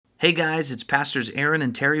Hey guys, it's Pastors Aaron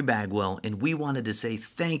and Terry Bagwell, and we wanted to say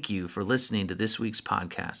thank you for listening to this week's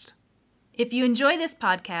podcast. If you enjoy this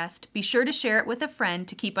podcast, be sure to share it with a friend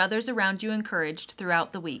to keep others around you encouraged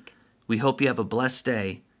throughout the week. We hope you have a blessed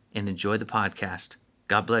day and enjoy the podcast.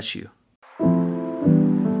 God bless you.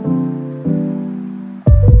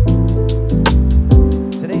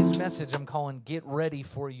 Today's message I'm calling Get Ready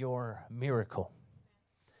for Your Miracle.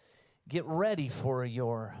 Get ready for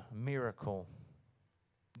your miracle.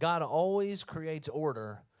 God always creates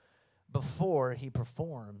order before he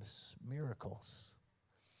performs miracles.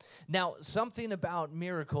 Now, something about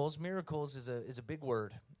miracles is a big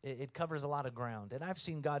word. It covers a lot of ground. And I've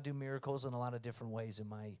seen God do miracles in a lot of different ways in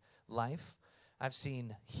my life. I've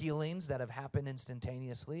seen healings that have happened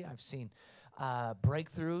instantaneously. I've seen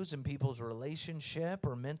breakthroughs in people's relationship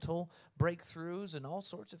or mental breakthroughs and all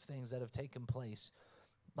sorts of things that have taken place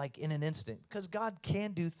like in an instant, because God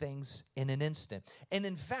can do things in an instant. And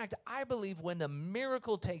in fact, I believe when the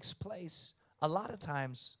miracle takes place, a lot of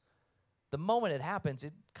times, the moment it happens,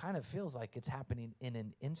 it kind of feels like it's happening in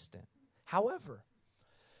an instant. However,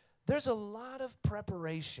 there's a lot of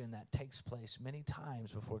preparation that takes place many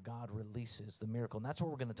times before God releases the miracle. And that's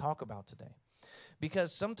what we're going to talk about today.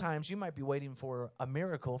 Because sometimes you might be waiting for a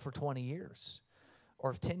miracle for 20 years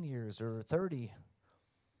or 10 years or 30,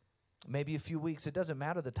 maybe a few weeks. It doesn't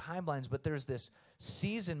matter the timelines, but there's this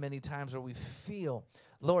season many times where we feel,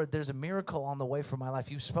 Lord, there's a miracle on the way for my life.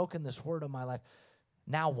 You've spoken this word on my life.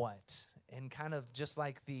 Now what? And kind of just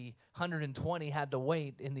like the 120 had to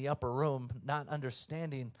wait in the upper room, not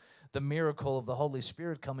understanding the miracle of the Holy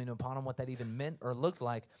Spirit coming upon them, what that even meant or looked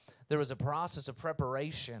like. There was a process of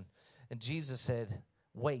preparation. And Jesus said,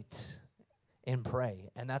 wait and pray.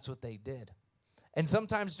 And that's what they did. And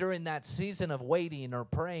sometimes during that season of waiting or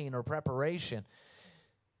praying or preparation,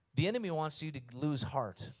 the enemy wants you to lose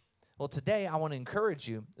heart. Well, today I want to encourage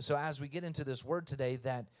you, so as we get into this word today,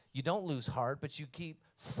 that you don't lose heart, but you keep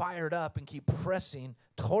fired up and keep pressing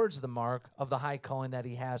towards the mark of the high calling that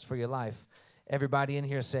he has for your life. Everybody in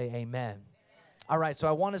here say amen. All right, so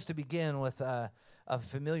I want us to begin with a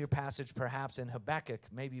familiar passage perhaps in Habakkuk.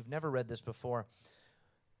 Maybe you've never read this before,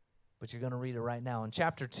 but you're going to read it right now. In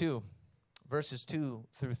chapter 2, verses 2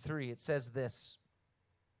 through 3, it says this: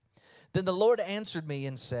 Then the Lord answered me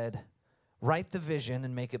and said, Write the vision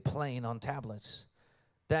and make it plain on tablets,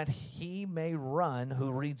 that he may run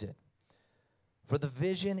who reads it. For the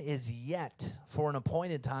vision is yet for an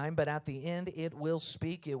appointed time, but at the end it will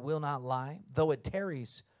speak, it will not lie. Though it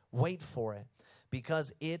tarries, wait for it,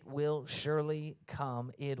 because it will surely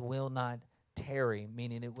come, it will not tarry,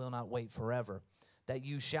 meaning it will not wait forever. That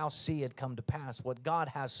you shall see it come to pass. What God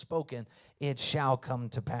has spoken, it shall come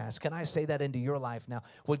to pass. Can I say that into your life now?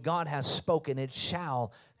 What God has spoken, it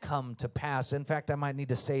shall come to pass. In fact, I might need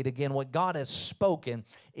to say it again. What God has spoken,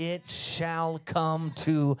 it shall come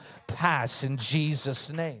to pass in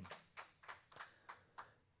Jesus' name.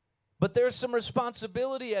 But there's some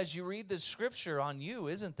responsibility as you read this scripture on you,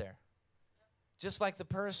 isn't there? Just like the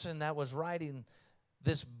person that was writing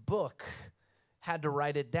this book had to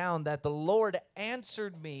write it down, that the Lord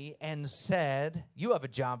answered me and said, you have a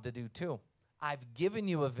job to do too. I've given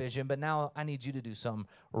you a vision, but now I need you to do something.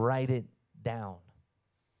 Write it down.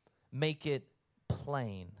 Make it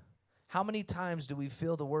plain. How many times do we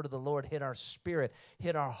feel the word of the Lord hit our spirit,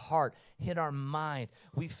 hit our heart, hit our mind?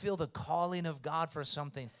 We feel the calling of God for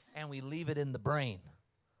something, and we leave it in the brain.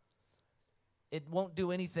 It won't do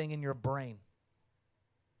anything in your brain.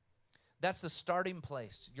 That's the starting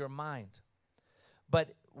place, your mind.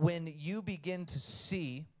 But when you begin to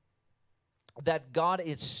see that God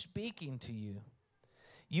is speaking to you,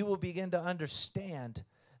 you will begin to understand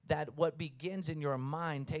that what begins in your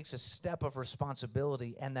mind takes a step of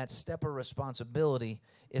responsibility, and that step of responsibility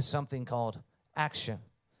is something called action.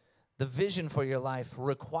 The vision for your life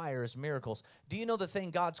requires miracles. Do you know the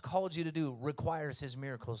thing God's called you to do requires his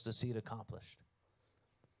miracles to see it accomplished?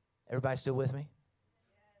 Everybody still with me?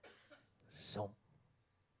 So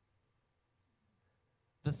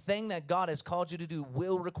the thing that God has called you to do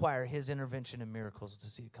will require his intervention and miracles to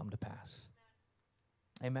see it come to pass.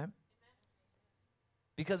 Amen?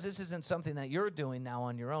 Because this isn't something that you're doing now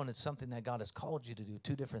on your own. It's something that God has called you to do.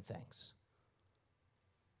 Two different things.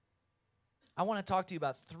 I want to talk to you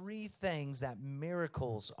about three things that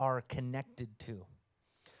miracles are connected to,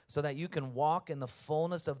 so that you can walk in the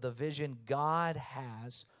fullness of the vision God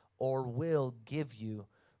has or will give you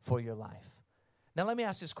for your life. Now let me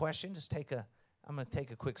ask this question. I'm going to take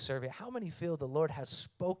a quick survey. How many feel the Lord has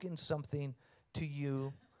spoken something to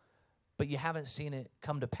you, but you haven't seen it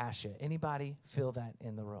come to pass yet? Anybody feel that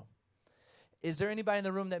in the room? Is there anybody in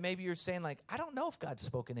the room that maybe you're saying, like, I don't know if God's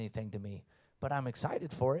spoken anything to me, but I'm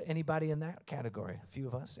excited for it. Anybody in that category? A few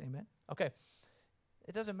of us, amen? Okay.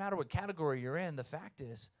 It doesn't matter what category you're in. The fact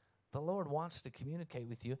is, the Lord wants to communicate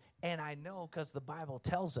with you. And I know because the Bible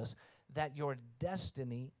tells us that your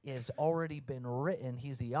destiny has already been written.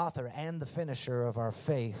 He's the author and the finisher of our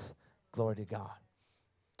faith. Glory to God.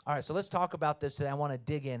 All right, so let's talk about this today. I want to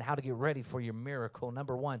dig in how to get ready for your miracle.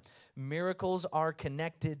 Number one, miracles are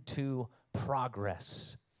connected to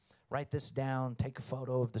progress. Write this down. Take a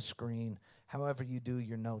photo of the screen. However you do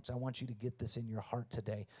your notes, I want you to get this in your heart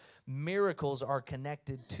today. Miracles are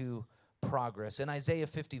connected to progress. In Isaiah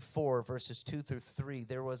 54, verses 2 through 3,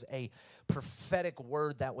 there was a prophetic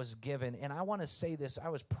word that was given. And I want to say this. I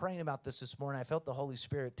was praying about this morning. I felt the Holy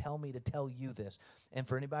Spirit tell me to tell you this. And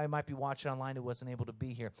for anybody who might be watching online who wasn't able to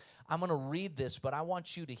be here, I'm going to read this, but I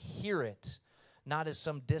want you to hear it, not as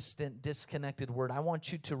some distant, disconnected word. I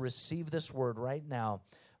want you to receive this word right now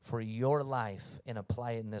for your life and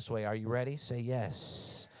apply it in this way. Are you ready? Say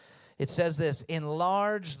yes. It says this: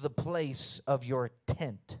 enlarge the place of your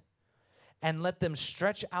tent, and let them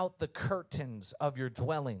stretch out the curtains of your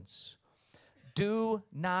dwellings. Do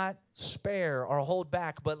not spare or hold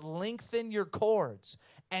back, but lengthen your cords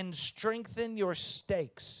and strengthen your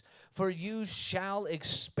stakes. For you shall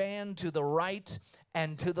expand to the right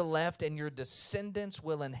and to the left, and your descendants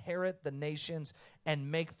will inherit the nations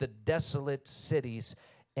and make the desolate cities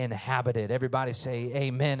inhabited. Everybody say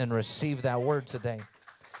amen and receive that word today.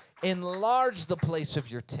 Enlarge the place of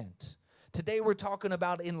your tent. Today we're talking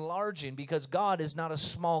about enlarging, because God is not a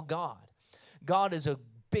small God. God is a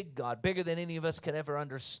big God, bigger than any of us could ever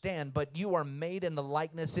understand, but you are made in the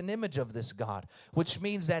likeness and image of this God, which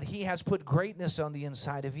means that he has put greatness on the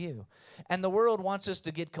inside of you. And the world wants us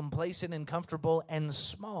to get complacent and comfortable and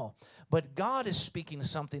small, but God is speaking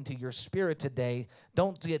something to your spirit today.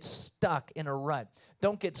 Don't get stuck in a rut.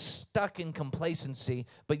 Don't get stuck in complacency,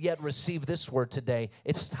 but yet receive this word today.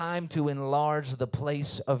 It's time to enlarge the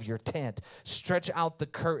place of your tent. Stretch out the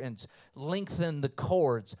curtains, lengthen the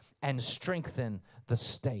cords, and strengthen the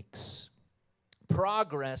stakes.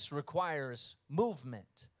 Progress requires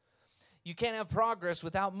movement. You can't have progress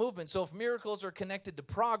without movement. So if miracles are connected to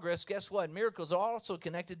progress, guess what? Miracles are also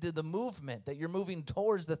connected to the movement, that you're moving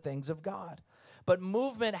towards the things of God. But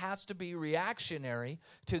movement has to be reactionary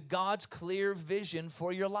to God's clear vision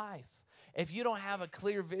for your life. If you don't have a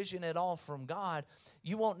clear vision at all from God,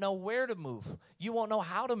 you won't know where to move. You won't know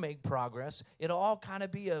how to make progress. It'll all kind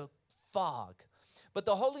of be a fog. But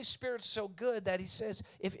the Holy Spirit's so good that he says,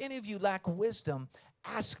 if any of you lack wisdom,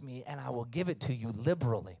 ask me and I will give it to you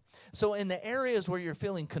liberally. So in the areas where you're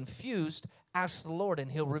feeling confused, ask the Lord and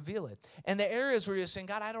he'll reveal it. And the areas where you're saying,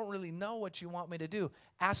 God, I don't really know what you want me to do,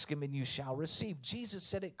 ask him and you shall receive. Jesus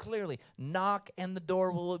said it clearly. Knock and the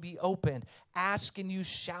door will be opened. Ask and you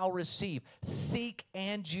shall receive. Seek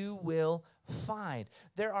and you will find.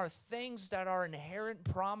 There are things that are inherent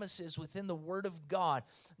promises within the Word of God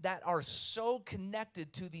that are so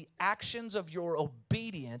connected to the actions of your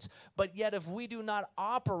obedience, but yet if we do not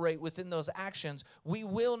operate within those actions, we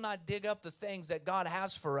will not dig up the things that God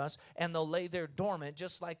has for us, and they'll lay there dormant,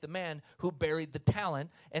 just like the man who buried the talent,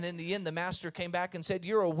 and in the end the master came back and said,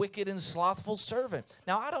 you're a wicked and slothful servant.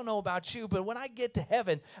 Now I don't know about you, but when I get to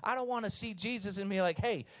heaven, I don't want to see Jesus and be like,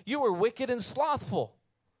 hey, you were wicked and slothful.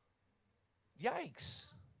 Yikes.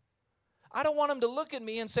 I don't want him to look at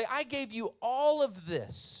me and say, I gave you all of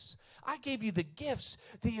this. I gave you the gifts,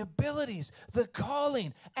 the abilities, the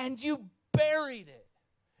calling, and you buried it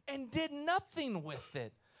and did nothing with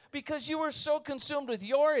it because you were so consumed with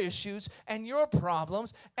your issues and your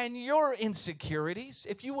problems and your insecurities.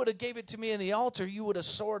 If you would have gave it to me in the altar, you would have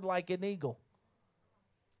soared like an eagle.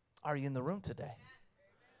 Are you in the room today?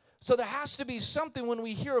 So there has to be something when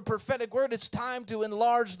we hear a prophetic word. It's time to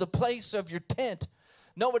enlarge the place of your tent.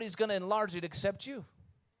 Nobody's going to enlarge it except you.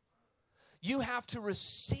 You have to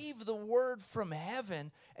receive the word from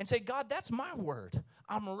heaven and say, God, that's my word.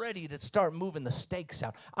 I'm ready to start moving the stakes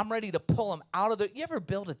out. I'm ready to pull them out of the... You ever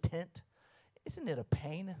build a tent? Isn't it a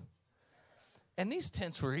pain? And these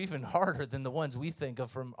tents were even harder than the ones we think of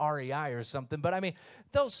from REI or something. But I mean,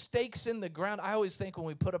 those stakes in the ground, I always think when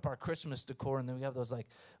we put up our Christmas decor and then we have those like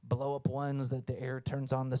blow up ones that the air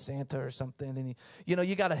turns on the Santa or something. And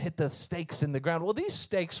you got to hit the stakes in the ground. Well, these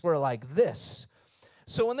stakes were like this.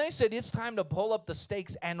 So when they said it's time to pull up the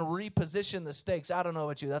stakes and reposition the stakes, I don't know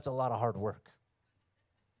about you, that's a lot of hard work.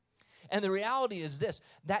 And the reality is this,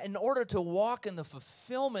 that in order to walk in the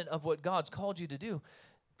fulfillment of what God's called you to do,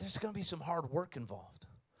 there's going to be some hard work involved.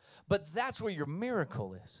 But that's where your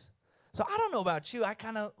miracle is. So I don't know about you.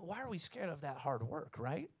 Why are we scared of that hard work,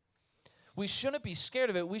 right? We shouldn't be scared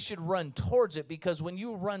of it. We should run towards it, because when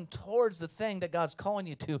you run towards the thing that God's calling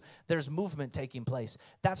you to, there's movement taking place.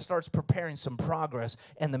 That starts preparing some progress,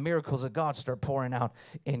 and the miracles of God start pouring out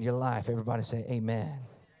in your life. Everybody say amen.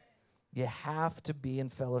 You have to be in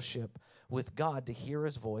fellowship with God to hear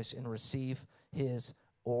his voice and receive his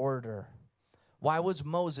order. Why was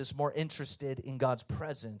Moses more interested in God's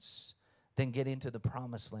presence than getting to the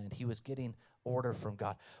promised land? He was getting order from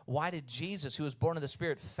God. Why did Jesus, who was born of the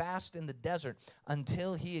Spirit, fast in the desert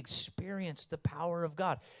until he experienced the power of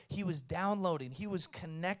God? He was downloading. He was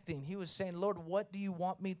connecting. He was saying, Lord, what do you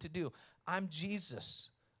want me to do? I'm Jesus,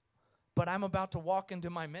 but I'm about to walk into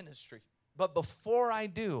my ministry. But before I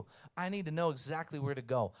do, I need to know exactly where to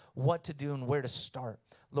go, what to do, and where to start.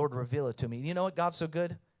 Lord, reveal it to me. You know what? God's so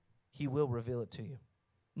good, he will reveal it to you.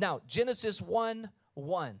 Now, Genesis 1:1.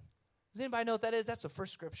 Does anybody know what that is? That's the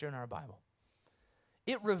first scripture in our Bible.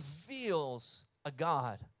 It reveals a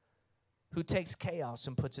God who takes chaos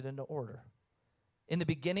and puts it into order. In the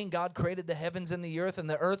beginning, God created the heavens and the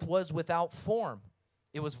earth was without form.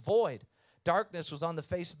 It was void. Darkness was on the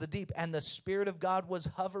face of the deep, and the Spirit of God was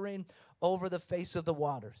hovering over the face of the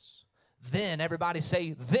waters. Then, everybody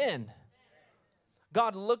say, then.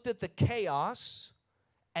 God looked at the chaos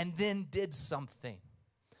and then did something.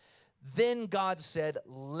 Then God said,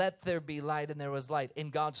 let there be light, and there was light.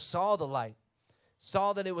 And God saw the light,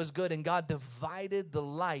 saw that it was good, and God divided the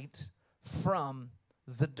light from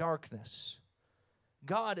the darkness.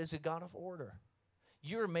 God is a God of order.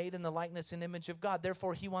 You're made in the likeness and image of God.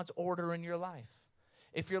 Therefore, he wants order in your life.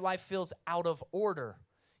 If your life feels out of order,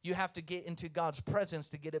 you have to get into God's presence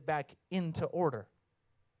to get it back into order.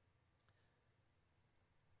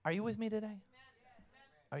 Are you with me today?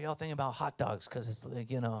 Are y'all thinking about hot dogs because it's, like,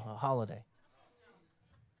 a holiday?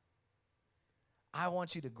 I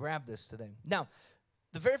want you to grab this today. Now,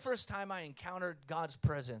 the very first time I encountered God's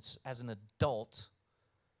presence as an adult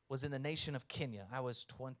was in the nation of Kenya. I was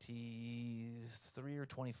 23 or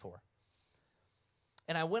 24.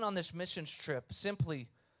 And I went on this missions trip simply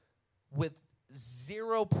with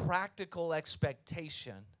zero practical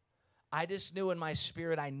expectation. I just knew in my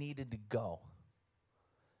spirit I needed to go.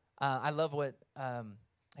 I love what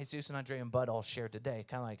Jesus and Andre and Bud all shared today.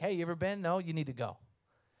 Kind of like, hey, you ever been? No, you need to go.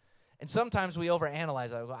 And sometimes we overanalyze.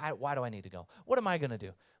 I go, why do I need to go? What am I going to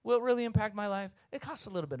do? Will it really impact my life? It costs a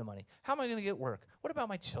little bit of money. How am I going to get work? What about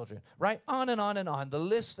my children? Right? On and on and on. The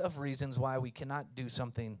list of reasons why we cannot do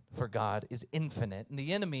something for God is infinite. And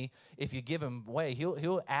the enemy, if you give him way,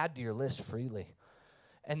 he'll add to your list freely.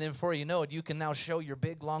 And then before you know it, you can now show your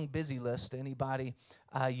big, long, busy list to anybody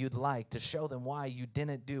you'd like to show them why you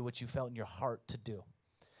didn't do what you felt in your heart to do.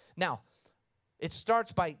 Now, it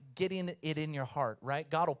starts by getting it in your heart, right?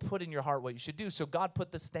 God will put in your heart what you should do. So God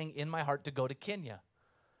put this thing in my heart to go to Kenya.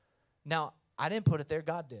 Now, I didn't put it there.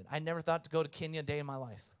 God did. I never thought to go to Kenya a day in my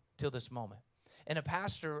life till this moment. And a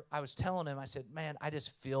pastor, I was telling him, I said, man, I just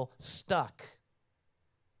feel stuck.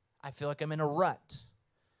 I feel like I'm in a rut.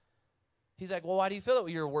 He's like, well, why do you feel that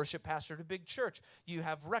way? You're a worship pastor at a big church. You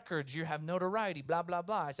have records. You have notoriety, blah, blah,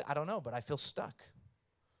 blah. I said, I don't know, but I feel stuck.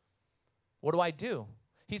 What do I do?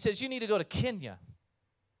 He says, you need to go to Kenya.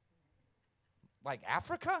 Like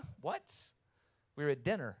Africa? What? We were at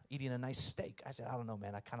dinner eating a nice steak. I said, I don't know,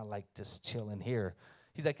 man. I kind of like just chilling here.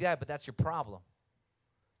 He's like, yeah, but that's your problem.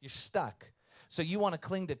 You're stuck. So you want to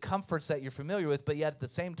cling to comforts that you're familiar with, but yet at the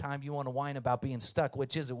same time, you want to whine about being stuck.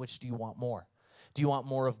 Which is it? Which do you want more? Do you want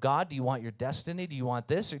more of God? Do you want your destiny? Do you want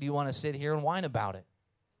this? Or do you want to sit here and whine about it?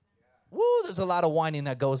 Woo, there's a lot of whining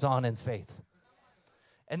that goes on in faith.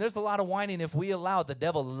 And there's a lot of whining if we allow. The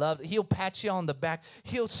devil loves it. He'll pat you on the back.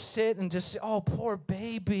 He'll sit and just say, oh, poor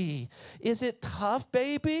baby. Is it tough,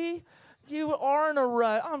 baby? You are in a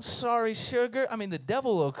rut. I'm sorry, sugar. I mean, the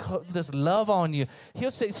devil will just love on you. He'll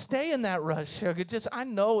say, stay in that rut, sugar. Just, I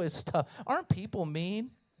know it's tough. Aren't people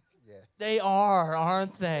mean? Yeah. They are,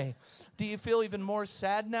 aren't they? Do you feel even more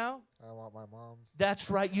sad now? I want my mom. That's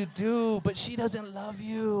right, you do. But she doesn't love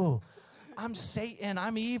you. I'm Satan,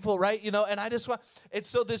 I'm evil, right? And I just want, and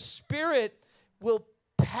so the Spirit will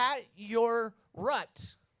pat your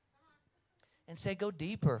rut and say, go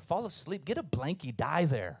deeper, fall asleep, get a blankie, die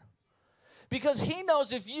there. Because he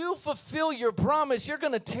knows if you fulfill your promise, you're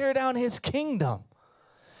going to tear down his kingdom.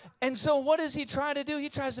 And so what does he try to do? He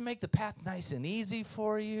tries to make the path nice and easy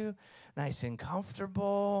for you, nice and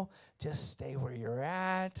comfortable, just stay where you're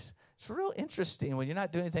at. It's real interesting when you're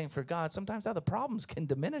not doing anything for God. Sometimes how the problems can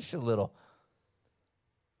diminish a little.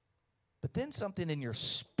 But then something in your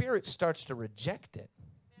spirit starts to reject it.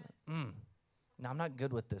 Now, I'm not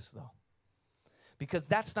good with this, though. because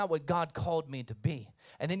that's not what God called me to be.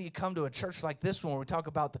 And then you come to a church like this one where we talk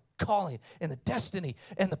about the calling and the destiny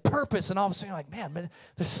and the purpose, and all of a sudden you're like, man,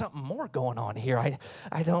 there's something more going on here.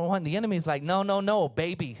 I don't want, the enemy's like, no,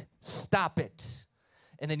 baby, stop it.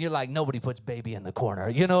 And then you're like, nobody puts baby in the corner.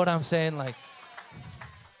 You know what I'm saying? Like,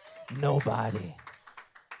 nobody.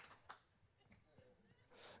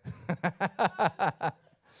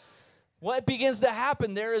 What begins to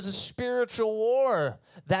happen? There is a spiritual war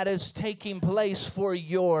that is taking place for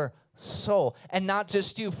your soul. And not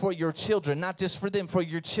just you, for your children. Not just for them, for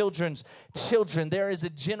your children's children. There is a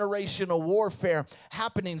generational warfare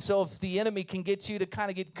happening. So if the enemy can get you to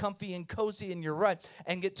kind of get comfy and cozy in your rut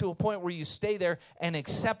and get to a point where you stay there and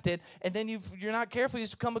accept it, and then you're not careful, you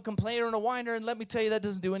become a complainer and a whiner, and let me tell you, that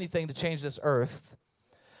doesn't do anything to change this earth.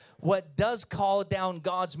 What does call down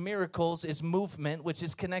God's miracles is movement, which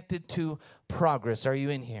is connected to progress. Are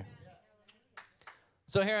you in here?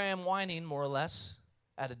 So here I am whining, more or less,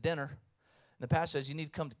 at a dinner. And the pastor says, you need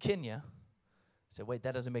to come to Kenya. I said, wait,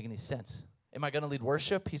 that doesn't make any sense. Am I going to lead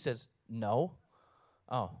worship? He says, no.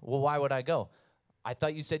 Oh, well, why would I go? I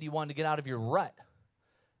thought you said you wanted to get out of your rut.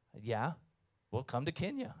 Yeah. Well, come to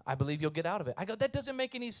Kenya. I believe you'll get out of it. I go, that doesn't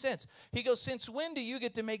make any sense. He goes, since when do you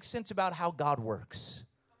get to make sense about how God works?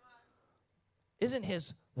 Isn't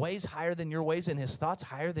his ways higher than your ways and his thoughts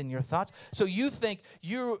higher than your thoughts? So you think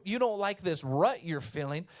you don't like this rut you're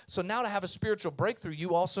feeling, so now to have a spiritual breakthrough,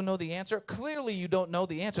 you also know the answer? Clearly you don't know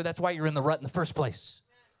the answer. That's why you're in the rut in the first place.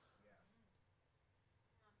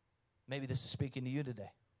 Maybe this is speaking to you today.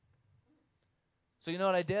 So you know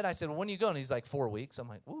what I did? I said, well, when are you going? He's like, 4 weeks. I'm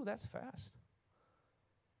like, ooh, that's fast.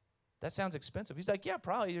 That sounds expensive. He's like, yeah,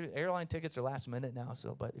 probably. Your airline tickets are last minute now,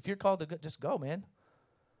 but if you're called to go, just go, man.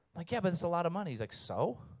 I'm like, yeah, but it's a lot of money. He's like,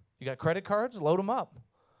 so? You got credit cards? Load them up.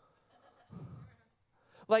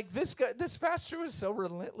 Like this pastor was so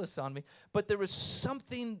relentless on me. But there was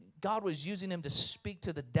something, God was using him to speak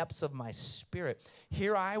to the depths of my spirit.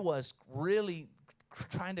 Here I was really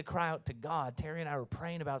trying to cry out to God. Terry and I were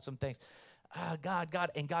praying about some things. God,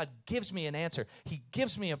 and God gives me an answer. He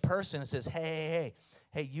gives me a person and says, hey,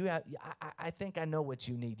 I think I know what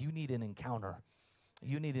you need. You need an encounter.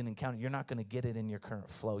 You need an encounter. You're not going to get it in your current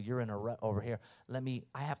flow. You're in a rut over here.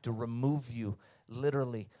 I have to remove you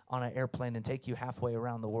literally on an airplane and take you halfway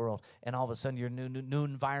around the world. And all of a sudden, you're in a new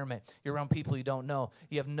environment. You're around people you don't know.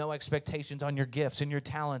 You have no expectations on your gifts and your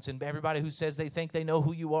talents and everybody who says they think they know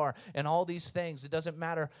who you are and all these things. It doesn't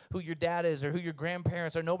matter who your dad is or who your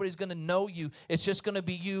grandparents are. Nobody's going to know you. It's just going to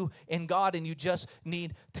be you and God, and you just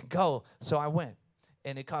need to go. So I went.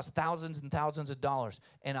 And it cost thousands and thousands of dollars.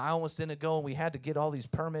 And I almost didn't go, and we had to get all these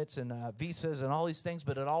permits and visas and all these things,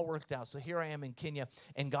 but it all worked out. So here I am in Kenya,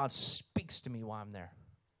 and God speaks to me while I'm there.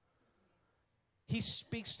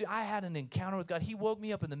 I had an encounter with God. He woke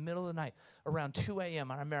me up in the middle of the night around 2 a.m.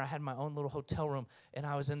 I remember I had my own little hotel room, and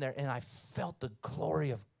I was in there, and I felt the glory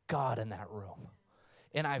of God in that room.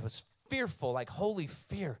 And I was fearful, like holy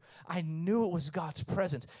fear. I knew it was God's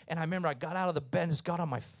presence. And I remember I got out of the bed and just got on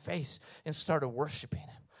my face and started worshiping him.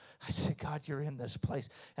 I said, God, you're in this place.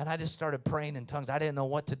 And I just started praying in tongues. I didn't know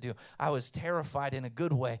what to do. I was terrified in a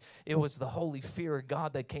good way. It was the holy fear of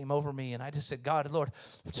God that came over me. And I just said, God, Lord,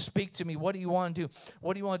 speak to me. What do you want to do?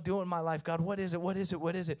 What do you want to do in my life? God, what is it? What is it?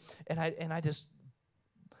 What is it? And I just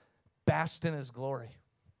basked in his glory.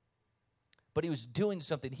 But he was doing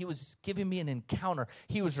something. He was giving me an encounter.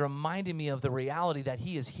 He was reminding me of the reality that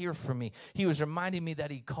he is here for me. He was reminding me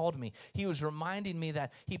that he called me. He was reminding me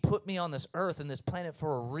that he put me on this earth and this planet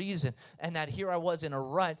for a reason, and that here I was in a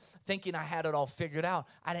rut thinking I had it all figured out.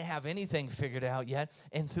 I didn't have anything figured out yet.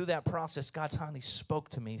 And through that process, God finally spoke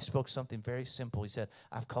to me. He spoke something very simple. He said,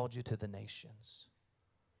 I've called you to the nations.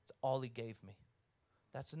 That's all he gave me.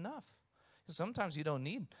 That's enough. Sometimes you don't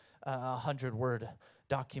need a 100-word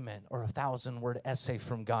document or a 1,000-word essay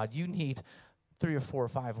from God. You need 3 or 4 or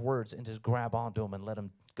 5 words and just grab onto them and let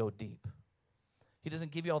them go deep. He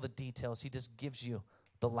doesn't give you all the details. He just gives you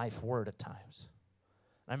the life word at times.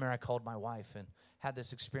 I remember I called my wife and had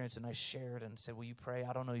this experience, and I shared and said, will you pray?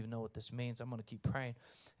 I don't even know what this means. I'm going to keep praying.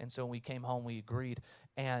 And so when we came home, we agreed.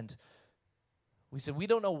 And we said, we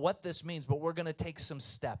don't know what this means, but we're going to take some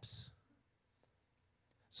steps.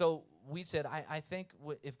 So we said, I think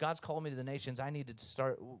if God's called me to the nations, I need to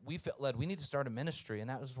start, we felt led, we need to start a ministry. And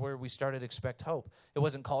that was where we started Expect Hope. It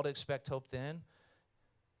wasn't called Expect Hope then.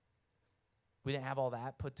 We didn't have all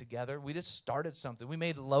that put together. We just started something. We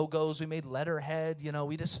made logos. We made letterhead.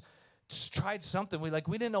 We just tried something. We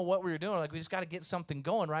didn't know what we were doing. We just got to get something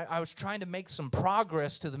going, right? I was trying to make some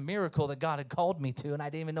progress to the miracle that God had called me to, and I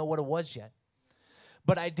didn't even know what it was yet.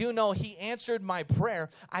 But I do know he answered my prayer.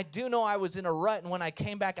 I do know I was in a rut, and when I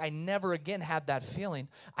came back, I never again had that feeling.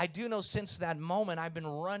 I do know since that moment, I've been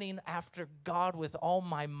running after God with all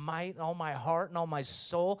my might, all my heart, and all my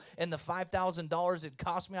soul. And the $5,000 it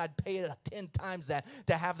cost me, I'd pay it 10 times that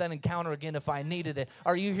to have that encounter again if I needed it.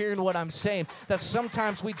 Are you hearing what I'm saying? That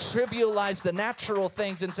sometimes we trivialize the natural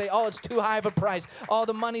things and say, oh, it's too high of a price. Oh,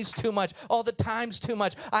 the money's too much. Oh, the time's too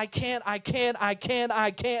much. I can't.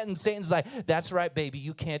 And Satan's like, that's right, baby.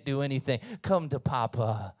 You can't do anything. Come to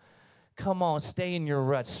Papa. Come on, stay in your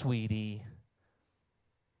rut, sweetie.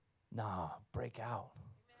 Nah, break out.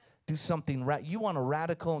 Do something. You want a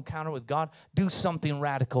radical encounter with God? Do something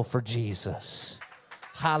radical for Jesus.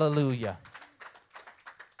 Hallelujah.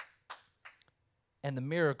 And the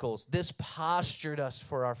miracles, this postured us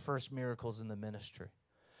for our first miracles in the ministry.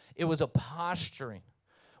 It was a posturing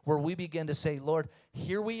where we began to say, Lord,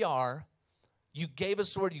 here we are. You gave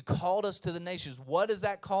us the word. You called us to the nations. What does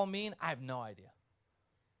that call mean? I have no idea.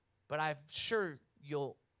 But I'm sure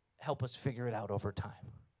you'll help us figure it out over time.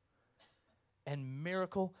 And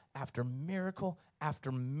miracle after miracle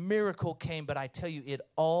after miracle came. But I tell you, it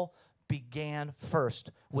all began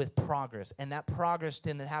first with progress. And that progress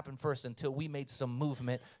didn't happen first until we made some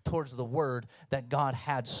movement towards the word that God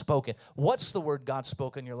had spoken. What's the word God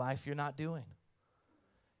spoke in your life you're not doing?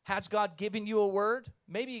 Has God given you a word?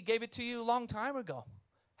 Maybe he gave it to you a long time ago.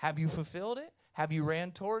 Have you fulfilled it? Have you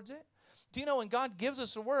ran towards it? Do you know when God gives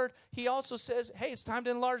us a word, he also says, hey, it's time to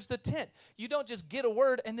enlarge the tent. You don't just get a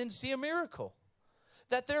word and then see a miracle.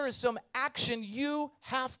 That there is some action you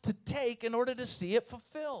have to take in order to see it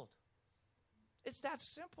fulfilled. It's that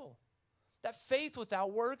simple. That faith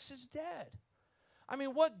without works is dead. I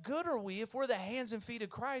mean, what good are we if we're the hands and feet of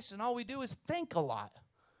Christ and all we do is think a lot?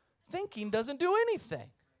 Thinking doesn't do anything.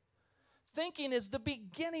 Thinking is the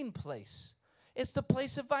beginning place. It's the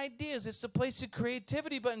place of ideas. It's the place of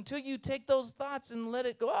creativity. But until you take those thoughts and let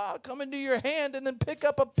it go, come into your hand and then pick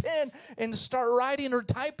up a pen and start writing or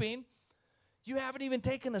typing, you haven't even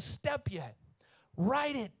taken a step yet.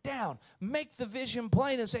 Write it down. Make the vision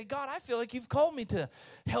plain and say, God, I feel like you've called me to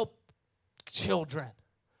help children.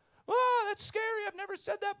 Oh, that's scary. I've never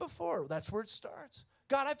said that before. That's where it starts.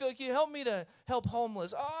 God, I feel like you helped me to help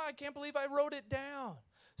homeless. Oh, I can't believe I wrote it down.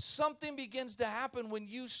 Something begins to happen when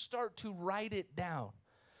you start to write it down.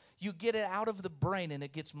 You get it out of the brain and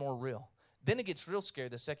it gets more real. Then it gets real scary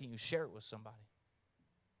the second you share it with somebody.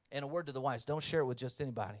 And a word to the wise, don't share it with just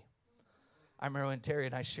anybody. I remember when Terry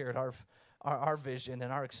and I shared our vision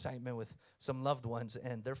and our excitement with some loved ones,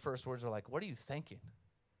 and their first words were like, what are you thinking?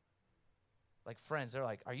 Like friends, they're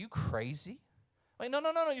like, are you crazy? Like, no,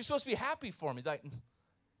 you're supposed to be happy for me. Like,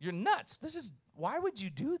 you're nuts. Why would you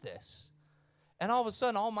do this? And all of a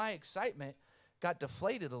sudden, all my excitement got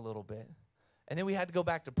deflated a little bit. And then we had to go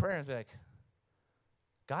back to prayer and be like,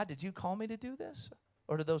 God, did you call me to do this?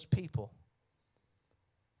 Or to those people?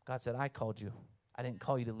 God said, I called you. I didn't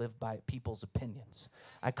call you to live by people's opinions.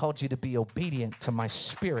 I called you to be obedient to my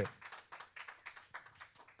spirit.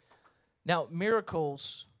 Now,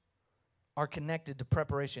 miracles are connected to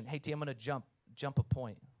preparation. Hey, T, I'm going to jump a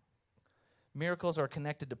point. Miracles are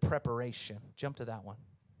connected to preparation. Jump to that one.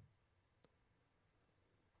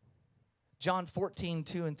 John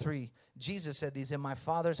 14:2-3. Jesus said these, in my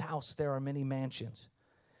Father's house there are many mansions.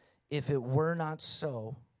 If it were not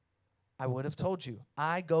so, I would have told you.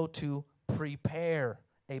 I go to prepare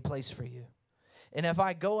a place for you. And if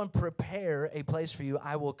I go and prepare a place for you,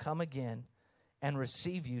 I will come again and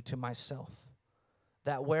receive you to myself,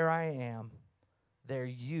 that where I am, there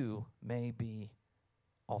you may be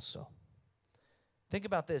also. Think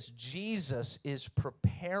about this. Jesus is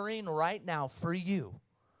preparing right now for you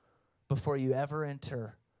before you ever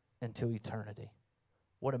enter into eternity.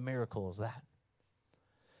 What a miracle is that?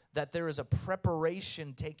 That there is a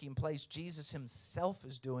preparation taking place Jesus himself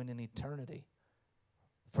is doing in eternity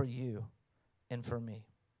for you and for me.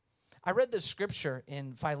 I read this scripture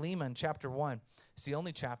in Philemon chapter 1. It's the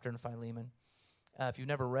only chapter in Philemon. If you've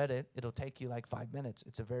never read it, it'll take you like 5 minutes.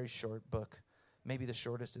 It's a very short book, maybe the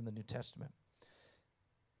shortest in the New Testament.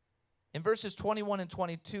 In verses 21 and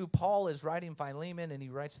 22, Paul is writing Philemon, and he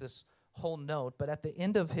writes this whole note. But at the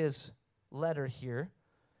end of his letter here,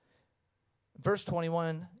 verse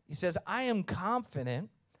 21, he says, I am confident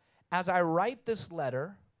as I write this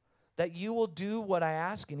letter that you will do what I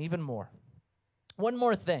ask and even more. One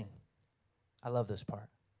more thing. I love this part.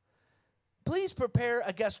 Please prepare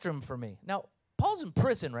a guest room for me. Now, Paul's in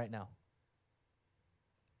prison right now.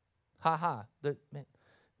 Man,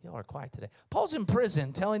 y'all are quiet today. Paul's in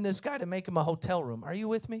prison telling this guy to make him a hotel room. Are you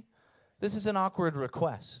with me? This is an awkward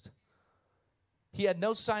request. He had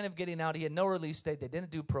no sign of getting out. He had no release date. They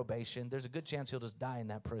didn't do probation. There's a good chance he'll just die in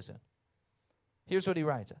that prison. Here's what he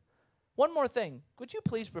writes. One more thing. Would you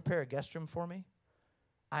please prepare a guest room for me?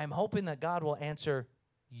 I'm hoping that God will answer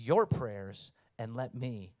your prayers and let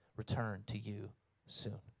me return to you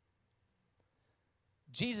soon.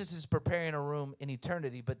 Jesus is preparing a room in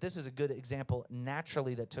eternity, but this is a good example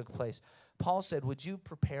naturally that took place. Paul said, would you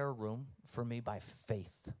prepare a room for me by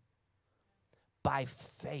faith? By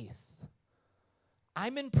faith.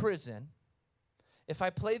 I'm in prison. If I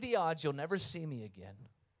play the odds, you'll never see me again.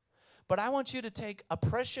 But I want you to take a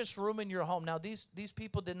precious room in your home. Now, these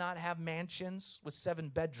people did not have mansions with 7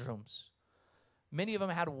 bedrooms. Many of them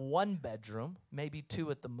had 1 bedroom, maybe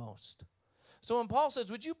 2 at the most. So when Paul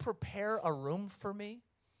says, would you prepare a room for me?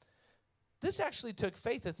 This actually took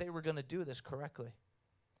faith that they were going to do this correctly.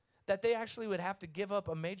 That they actually would have to give up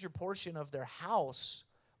a major portion of their house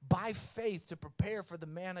by faith to prepare for the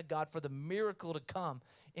man of God, for the miracle to come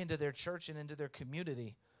into their church and into their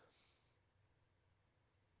community.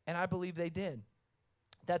 And I believe they did.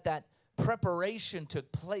 That preparation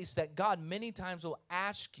took place, that God many times will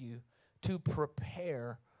ask you to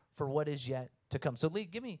prepare for what is yet to come. So Lee,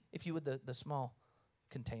 give me, if you would, the small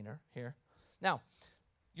container here. Now,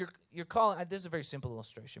 you're calling, this is a very simple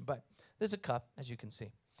illustration, but there's a cup, as you can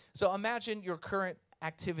see. So imagine your current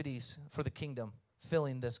activities for the kingdom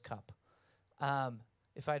filling this cup.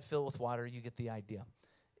 If I'd fill it with water, you get the idea.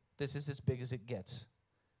 This is as big as it gets.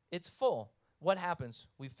 It's full. What happens?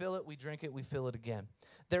 We fill it, we drink it, we fill it again.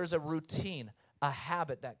 There's a routine, a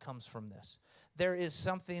habit that comes from this. There is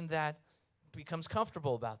something that becomes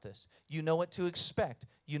comfortable about this. You know what to expect.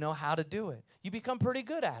 You know how to do it. You become pretty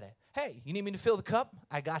good at it. Hey, you need me to fill the cup?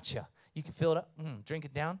 I got you. You can fill it up, drink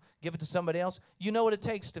it down, give it to somebody else. You know what it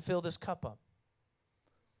takes to fill this cup up.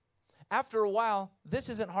 After a while, this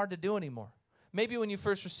isn't hard to do anymore. Maybe when you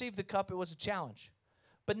first received the cup, it was a challenge.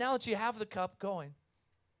 But now that you have the cup going,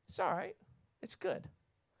 it's all right. It's good.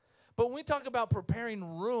 But when we talk about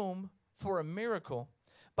preparing room for a miracle,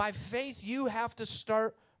 by faith, you have to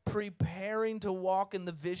start preparing to walk in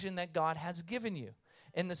the vision that God has given you.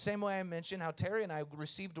 In the same way I mentioned how Terry and I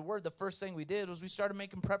received a word, the first thing we did was we started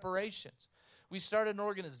making preparations. We started an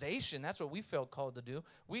organization. That's what we felt called to do.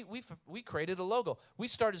 We created a logo. We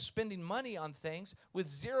started spending money on things with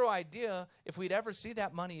zero idea if we'd ever see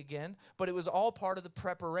that money again, but it was all part of the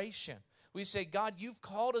preparation. We say, God, you've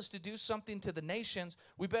called us to do something to the nations.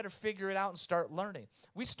 We better figure it out and start learning.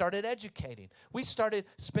 We started educating. We started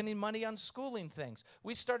spending money on schooling things.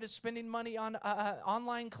 We started spending money on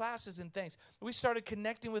online classes and things. We started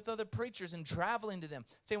connecting with other preachers and traveling to them,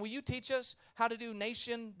 saying, will you teach us how to do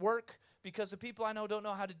nation work? Because the people I know don't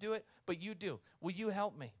know how to do it, but you do. Will you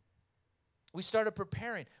help me? We started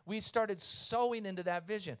preparing. We started sowing into that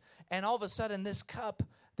vision. And all of a sudden, this cup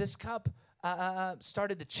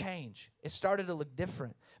started to change. It started to look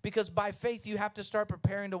different. Because by faith, you have to start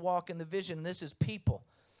preparing to walk in the vision. And this is people.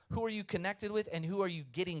 Who are you connected with and who are you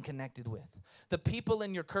getting connected with? The people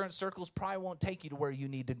in your current circles probably won't take you to where you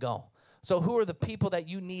need to go. So who are the people that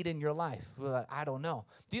you need in your life? Well, I don't know.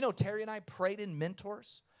 Do you know Terry and I prayed in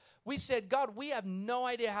mentors? We said, God, we have no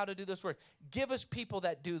idea how to do this work. Give us people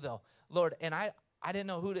that do, though, Lord. And I didn't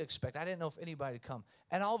know who to expect. I didn't know if anybody would come.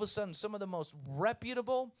 And all of a sudden, some of the most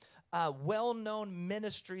reputable, well-known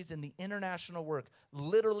ministries in the international work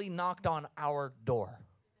literally knocked on our door,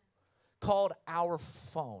 called our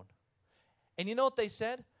phone. And you know what they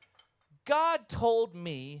said? God told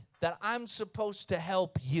me that I'm supposed to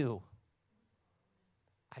help you.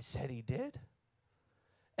 I said he did.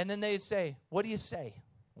 And then they'd say, what do you say?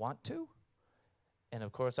 Want to? And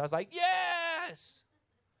of course, I was like, yes!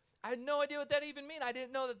 I had no idea what that even meant. I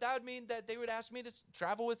didn't know that would mean that they would ask me to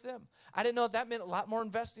travel with them. I didn't know that meant a lot more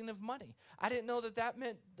investing of money. I didn't know that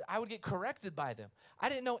meant I would get corrected by them. I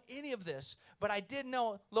didn't know any of this, but I did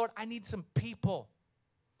know, Lord, I need some people.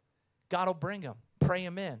 God will bring them. Pray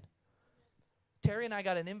them in. Terry and I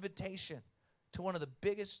got an invitation to one of the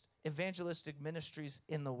biggest evangelistic ministries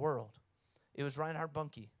in the world. It was Reinhard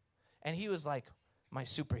Bonnke. And he was like my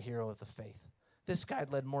superhero of the faith. This guy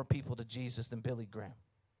had led more people to Jesus than Billy Graham.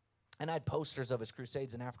 And I had posters of his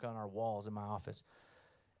crusades in Africa on our walls in my office.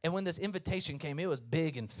 And when this invitation came, it was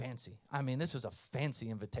big and fancy. I mean, this was a fancy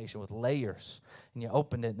invitation with layers. And you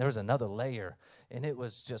opened it, and there was another layer. And it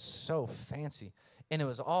was just so fancy. And it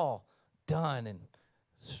was all done in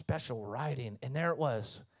special writing. And there it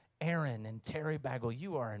was, Aaron and Terry Bagwell,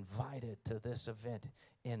 you are invited to this event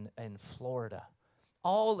in Florida.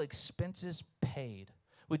 All expenses paid.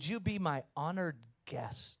 Would you be my honored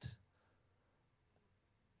guest?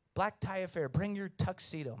 Black tie affair, bring your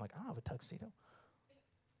tuxedo. I'm like, I don't have a tuxedo.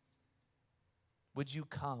 Would you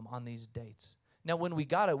come on these dates? Now, when we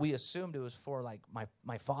got it, we assumed it was for like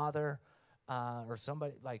my father or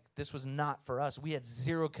somebody. Like, this was not for us. We had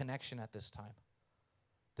zero connection at this time.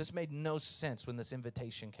 This made no sense when this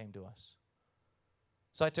invitation came to us.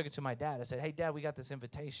 So I took it to my dad. I said, hey, Dad, we got this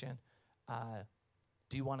invitation.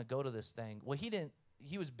 Do you want to go to this thing? Well,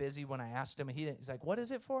 he was busy when I asked him. He's like, what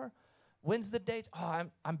is it for? When's the dates? Oh,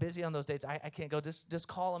 I'm busy on those dates. I can't go. Just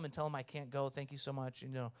call him and tell him I can't go. Thank you so much.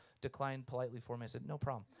 Decline politely for me. I said, no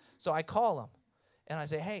problem. So I call him, and I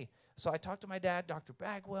say, hey. So I talked to my dad, Dr.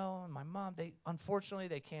 Bagwell, and my mom. Unfortunately,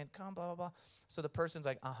 they can't come, blah, blah, blah. So the person's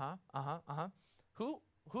like,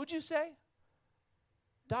 Who'd you say?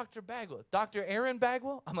 Dr. Bagwell. Dr. Aaron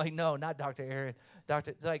Bagwell? I'm like, no, not Dr. Aaron.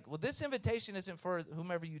 It's like, well, this invitation isn't for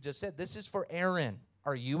whomever you just said. This is for Aaron.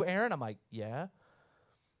 Are you Aaron? I'm like, yeah.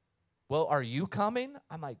 Well, are you coming?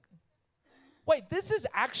 I'm like, wait, this is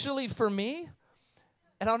actually for me?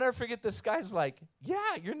 And I'll never forget, this guy's like,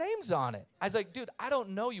 yeah, your name's on it. I was like, dude, I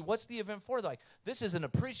don't know you. What's the event for? They're like, this is an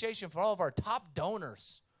appreciation for all of our top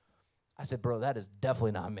donors. I said, bro, that is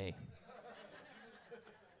definitely not me.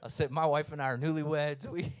 I said, my wife and I are newlyweds.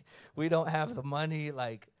 We don't have the money.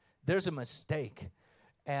 Like, there's a mistake.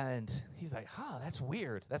 And he's like, that's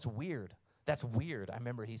weird. That's weird. That's weird. I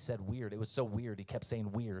remember he said weird. It was so weird. He kept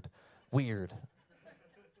saying weird. Weird.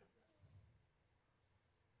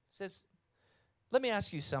 Says, let me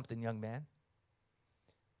ask you something, young man.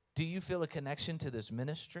 Do you feel a connection to this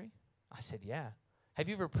ministry? I said, yeah. Have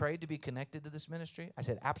you ever prayed to be connected to this ministry? I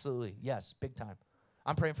said, absolutely. Yes, big time.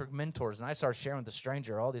 I'm praying for mentors, and I start sharing with the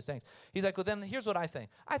stranger all these things. He's like, well, then here's what I think.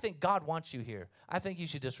 I think God wants you here. I think you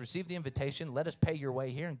should just receive the invitation, let us pay your way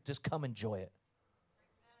here, and just come enjoy it.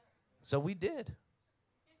 So we did.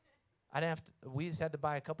 We just had to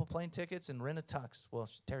buy a couple plane tickets and rent a tux. Well,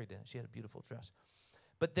 Terry didn't. She had a beautiful dress.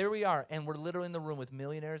 But there we are, and we're literally in the room with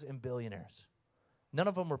millionaires and billionaires. None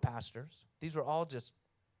of them were pastors. These were all just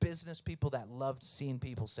business people that loved seeing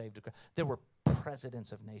people saved. There were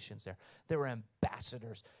presidents of nations there. There were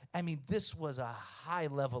ambassadors. I mean, this was a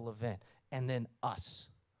high-level event. And then us.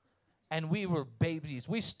 And we were babies.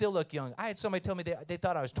 We still look young. I had somebody tell me they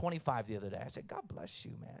thought I was 25 the other day. I said, God bless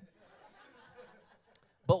you, man.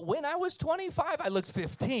 But when I was 25, I looked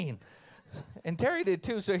 15. And Terry did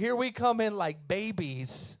too. So here we come in like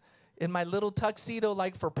babies in my little tuxedo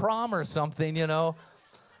like for prom or something,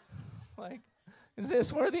 Like, is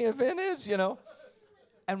this where the event is,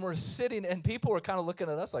 And we're sitting, and people were kind of looking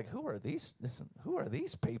at us like, who are these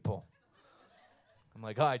people? I'm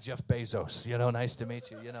like, hi, Jeff Bezos, nice to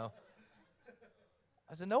meet you,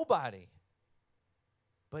 I said, nobody.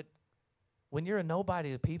 But when you're a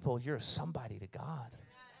nobody to people, you're a somebody to God.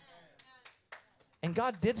 And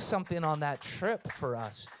God did something on that trip for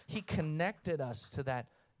us. He connected us to that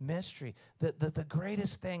mystery. The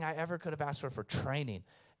greatest thing I ever could have asked for training.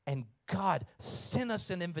 And God sent us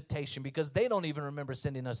an invitation because they don't even remember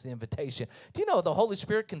sending us the invitation. Do you know the Holy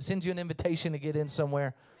Spirit can send you an invitation to get in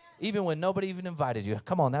somewhere, even when nobody even invited you?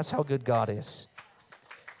 Come on, that's how good God is.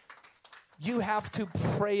 You have to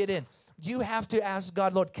pray it in. You have to ask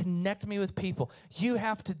God, Lord, connect me with people. You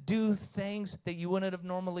have to do things that you wouldn't have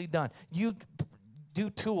normally done. You do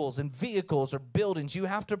tools and vehicles or buildings. You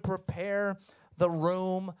have to prepare the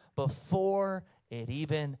room before it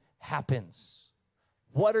even happens.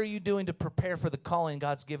 What are you doing to prepare for the calling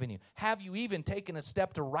God's given you? Have you even taken a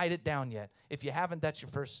step to write it down yet? If you haven't, that's your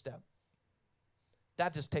first step.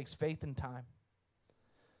 That just takes faith and time.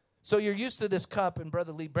 So you're used to this cup, and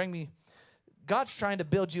Brother Lee, God's trying to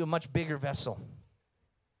build you a much bigger vessel.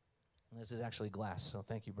 This is actually glass, so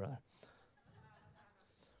thank you, brother.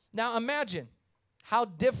 Now imagine how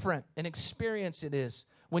different an experience it is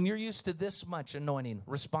when you're used to this much anointing,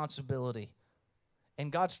 responsibility,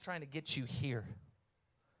 and God's trying to get you here.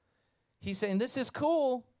 He's saying, this is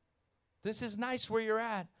cool. This is nice where you're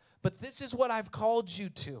at, but this is what I've called you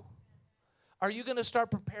to. Are you going to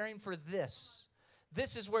start preparing for this?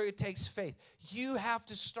 This is where it takes faith. You have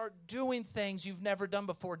to start doing things you've never done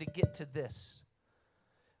before to get to this.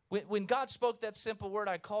 When God spoke that simple word,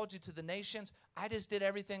 I called you to the nations, I just did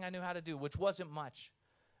everything I knew how to do, which wasn't much.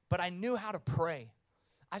 But I knew how to pray.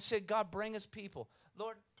 I said, God, bring us people.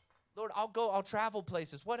 Lord, I'll travel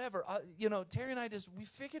places, whatever. Terry and I we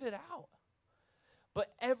figured it out.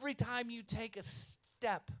 But every time you take a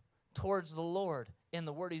step towards the Lord in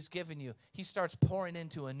the word he's given you, he starts pouring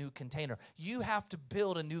into a new container. You have to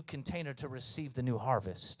build a new container to receive the new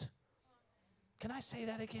harvest. Can I say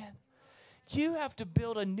that again? You have to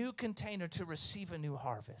build a new container to receive a new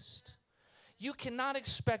harvest. You cannot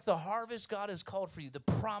expect the harvest God has called for you, the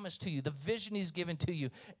promise to you, the vision he's given to you,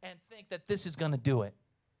 and think that this is going to do it.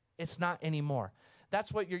 It's not anymore.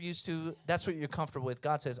 That's what you're used to. That's what you're comfortable with.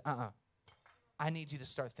 God says, I need you to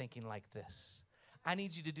start thinking like this. I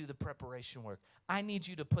need you to do the preparation work. I need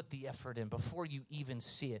you to put the effort in before you even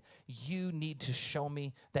see it. You need to show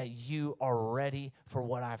me that you are ready for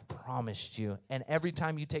what I've promised you. And every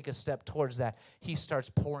time you take a step towards that, he starts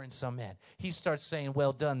pouring some in. He starts saying,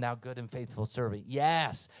 well done, thou good and faithful servant.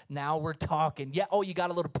 Yes, now we're talking. Yeah, oh, you got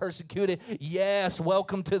a little persecuted? Yes,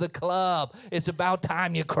 welcome to the club. It's about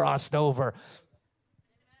time you crossed over.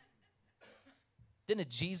 Didn't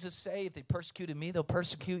Jesus say, if they persecuted me, they'll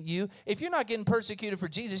persecute you? If you're not getting persecuted for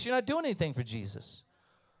Jesus, you're not doing anything for Jesus.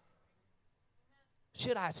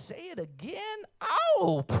 Should I say it again?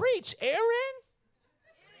 Oh, preach, Aaron.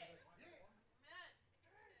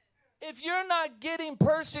 If you're not getting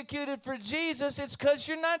persecuted for Jesus, it's because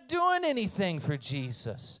you're not doing anything for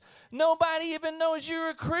Jesus. Nobody even knows you're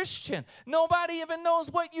a Christian. Nobody even knows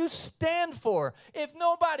what you stand for. If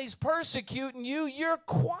nobody's persecuting you, you're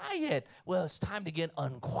quiet. Well, it's time to get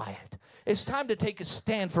unquiet. It's time to take a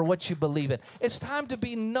stand for what you believe in. It's time to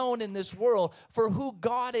be known in this world for who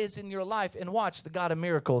God is in your life. And watch the God of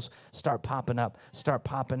miracles start popping up,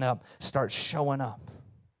 start showing up.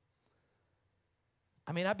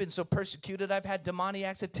 I mean, I've been so persecuted, I've had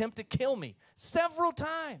demoniacs attempt to kill me several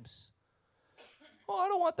times. Oh, I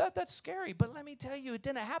don't want that. That's scary. But let me tell you, it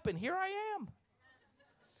didn't happen. Here I am.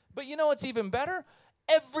 But you know what's even better?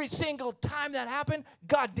 Every single time that happened,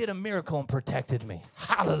 God did a miracle and protected me.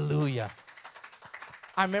 Hallelujah.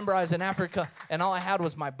 I remember I was in Africa, and all I had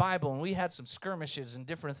was my Bible, and we had some skirmishes and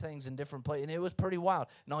different things in different places, and it was pretty wild.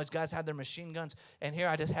 And all these guys had their machine guns, and here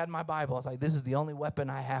I just had my Bible. I was like, this is the only weapon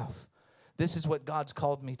I have. This is what God's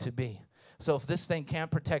called me to be. So if this thing can't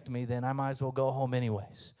protect me, then I might as well go home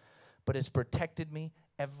anyways. But it's protected me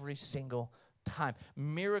every single time.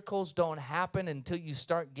 Miracles don't happen until you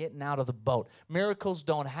start getting out of the boat. Miracles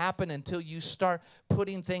don't happen until you start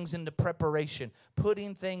putting things into preparation,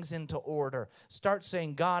 putting things into order. Start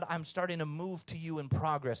saying, God, I'm starting to move to you in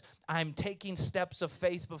progress. I'm taking steps of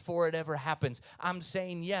faith before it ever happens. I'm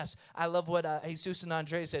saying yes. I love what Jesus and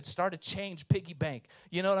Andre said. Start a change piggy bank.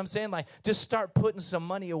 You know what I'm saying? Like, just start putting some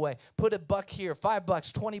money away. Put $1 here, $5,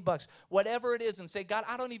 $20, whatever it is, and say, God,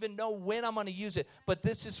 I don't even know when I'm going to use it, but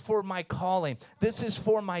this is for my calling. This is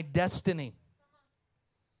for my destiny.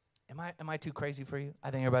 Am I too crazy for you?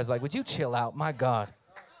 I think everybody's like, would you chill out? My God.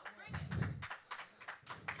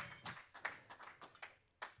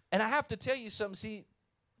 And I have to tell you something. See,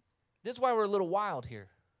 this is why we're a little wild here.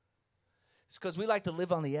 It's because we like to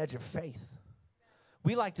live on the edge of faith.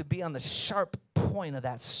 We like to be on the sharp point of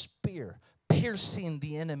that spear, piercing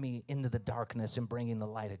the enemy into the darkness and bringing the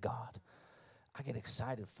light of God. I get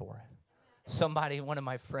excited for it. One of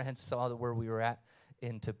my friends saw where we were at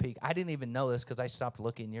in Topeka. I didn't even know this because I stopped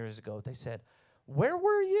looking years ago. They said, where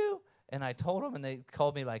were you? And I told them, and they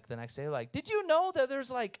called me like the next day, like, did you know that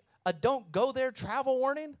there's like a don't go there travel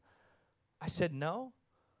warning? I said, no.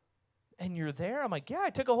 And you're there? I'm like, yeah, I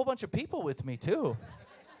took a whole bunch of people with me too.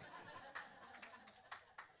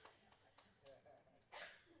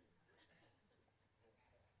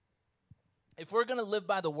 If we're going to live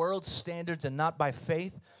by the world's standards and not by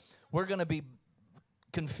faith, we're going to be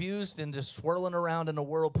confused and just swirling around in a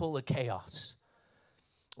whirlpool of chaos.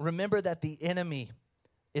 Remember that the enemy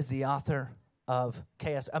is the author of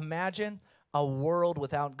chaos. Imagine a world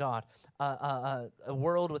without God, a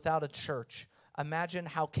world without a church. Imagine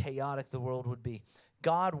how chaotic the world would be.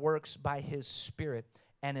 God works by his Spirit,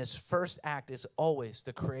 and his first act is always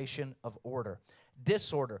the creation of order.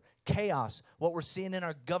 Disorder, chaos, what we're seeing in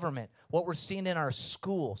our government, what we're seeing in our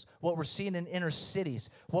schools, what we're seeing in inner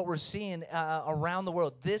cities, what we're seeing around the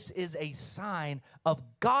world. This is a sign of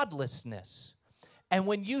godlessness. And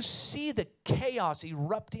when you see the chaos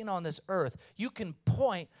erupting on this earth, you can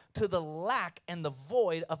point to the lack and the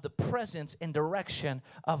void of the presence and direction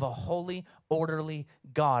of a holy, orderly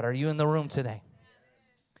God. Are you in the room today?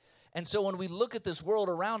 And so when we look at this world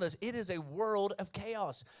around us, it is a world of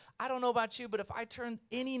chaos. I don't know about you, but if I turn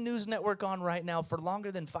any news network on right now for longer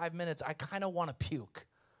than 5 minutes, I kind of want to puke.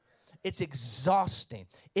 It's exhausting.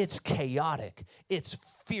 It's chaotic. It's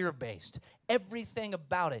fear-based. Everything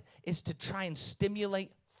about it is to try and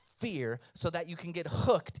stimulate fear so that you can get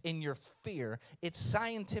hooked in your fear. It's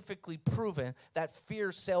scientifically proven that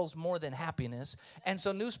fear sells more than happiness. And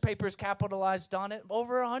so newspapers capitalized on it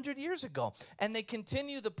over 100 years ago. And they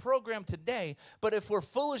continue the program today. But if we're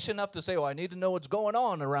foolish enough to say, oh, I need to know what's going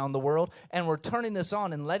on around the world, and we're turning this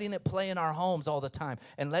on and letting it play in our homes all the time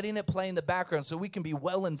and letting it play in the background so we can be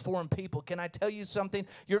well-informed people, can I tell you something?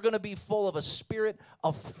 You're going to be full of a spirit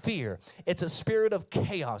of fear. It's a spirit of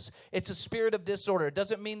chaos. It's a spirit of disorder. It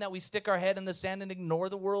doesn't mean that that we stick our head in the sand and ignore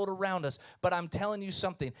the world around us. But I'm telling you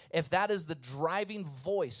something, if that is the driving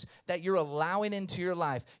voice that you're allowing into your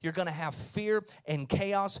life, you're going to have fear and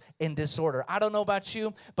chaos and disorder. I don't know about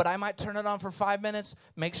you, but I might turn it on for 5 minutes,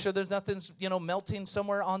 make sure there's nothing's, melting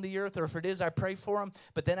somewhere on the earth, or if it is, I pray for them.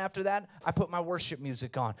 But then after that, I put my worship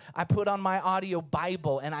music on. I put on my audio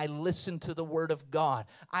Bible and I listen to the Word of God.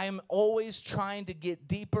 I am always trying to get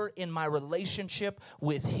deeper in my relationship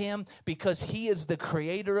with Him, because He is the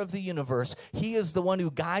creator of the universe. He is the one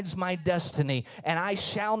who guides my destiny, and I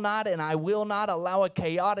shall not and I will not allow a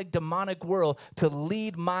chaotic, demonic world to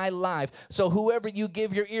lead my life. So whoever you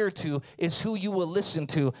give your ear to is who you will listen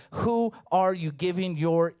to. Who are you giving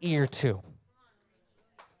your ear to?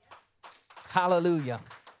 Hallelujah.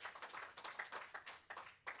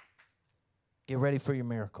 Get ready for your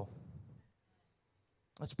miracle.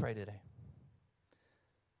 Let's pray today.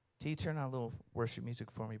 T, turn on a little worship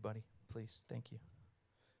music for me, buddy. Please. Thank you.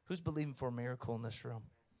 Who's believing for a miracle in this room?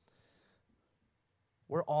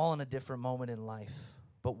 We're all in a different moment in life,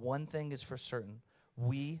 but one thing is for certain.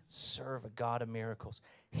 We serve a God of miracles.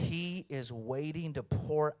 He is waiting to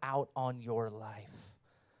pour out on your life.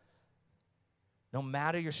 No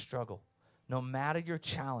matter your struggle, no matter your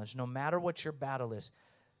challenge, no matter what your battle is,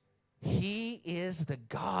 He is the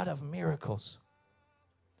God of miracles.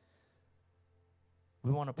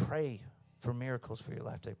 We want to pray for miracles for your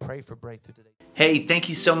life today. Pray for breakthrough today. Hey, thank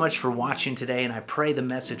you so much for watching today, and I pray the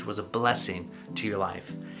message was a blessing to your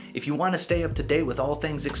life. If you want to stay up to date with all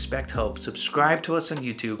things Expect Hope, subscribe to us on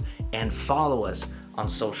YouTube and follow us on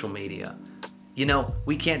social media.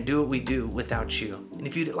 We can't do what we do without you. And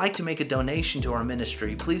if you'd like to make a donation to our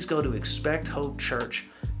ministry, please go to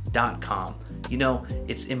expecthopechurch.com.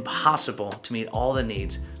 It's impossible to meet all the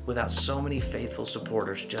needs without so many faithful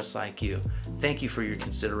supporters just like you. Thank you for your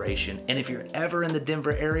consideration. And if you're ever in the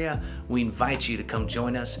Denver area, we invite you to come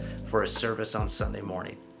join us for a service on Sunday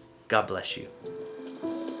morning. God bless you.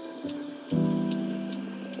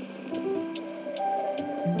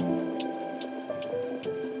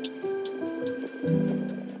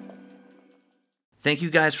 Thank you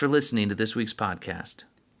guys for listening to this week's podcast.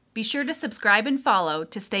 Be sure to subscribe and follow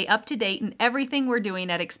to stay up to date in everything we're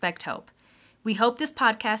doing at Expect Hope. We hope this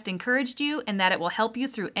podcast encouraged you and that it will help you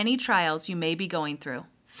through any trials you may be going through.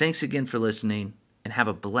 Thanks again for listening, and have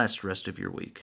a blessed rest of your week.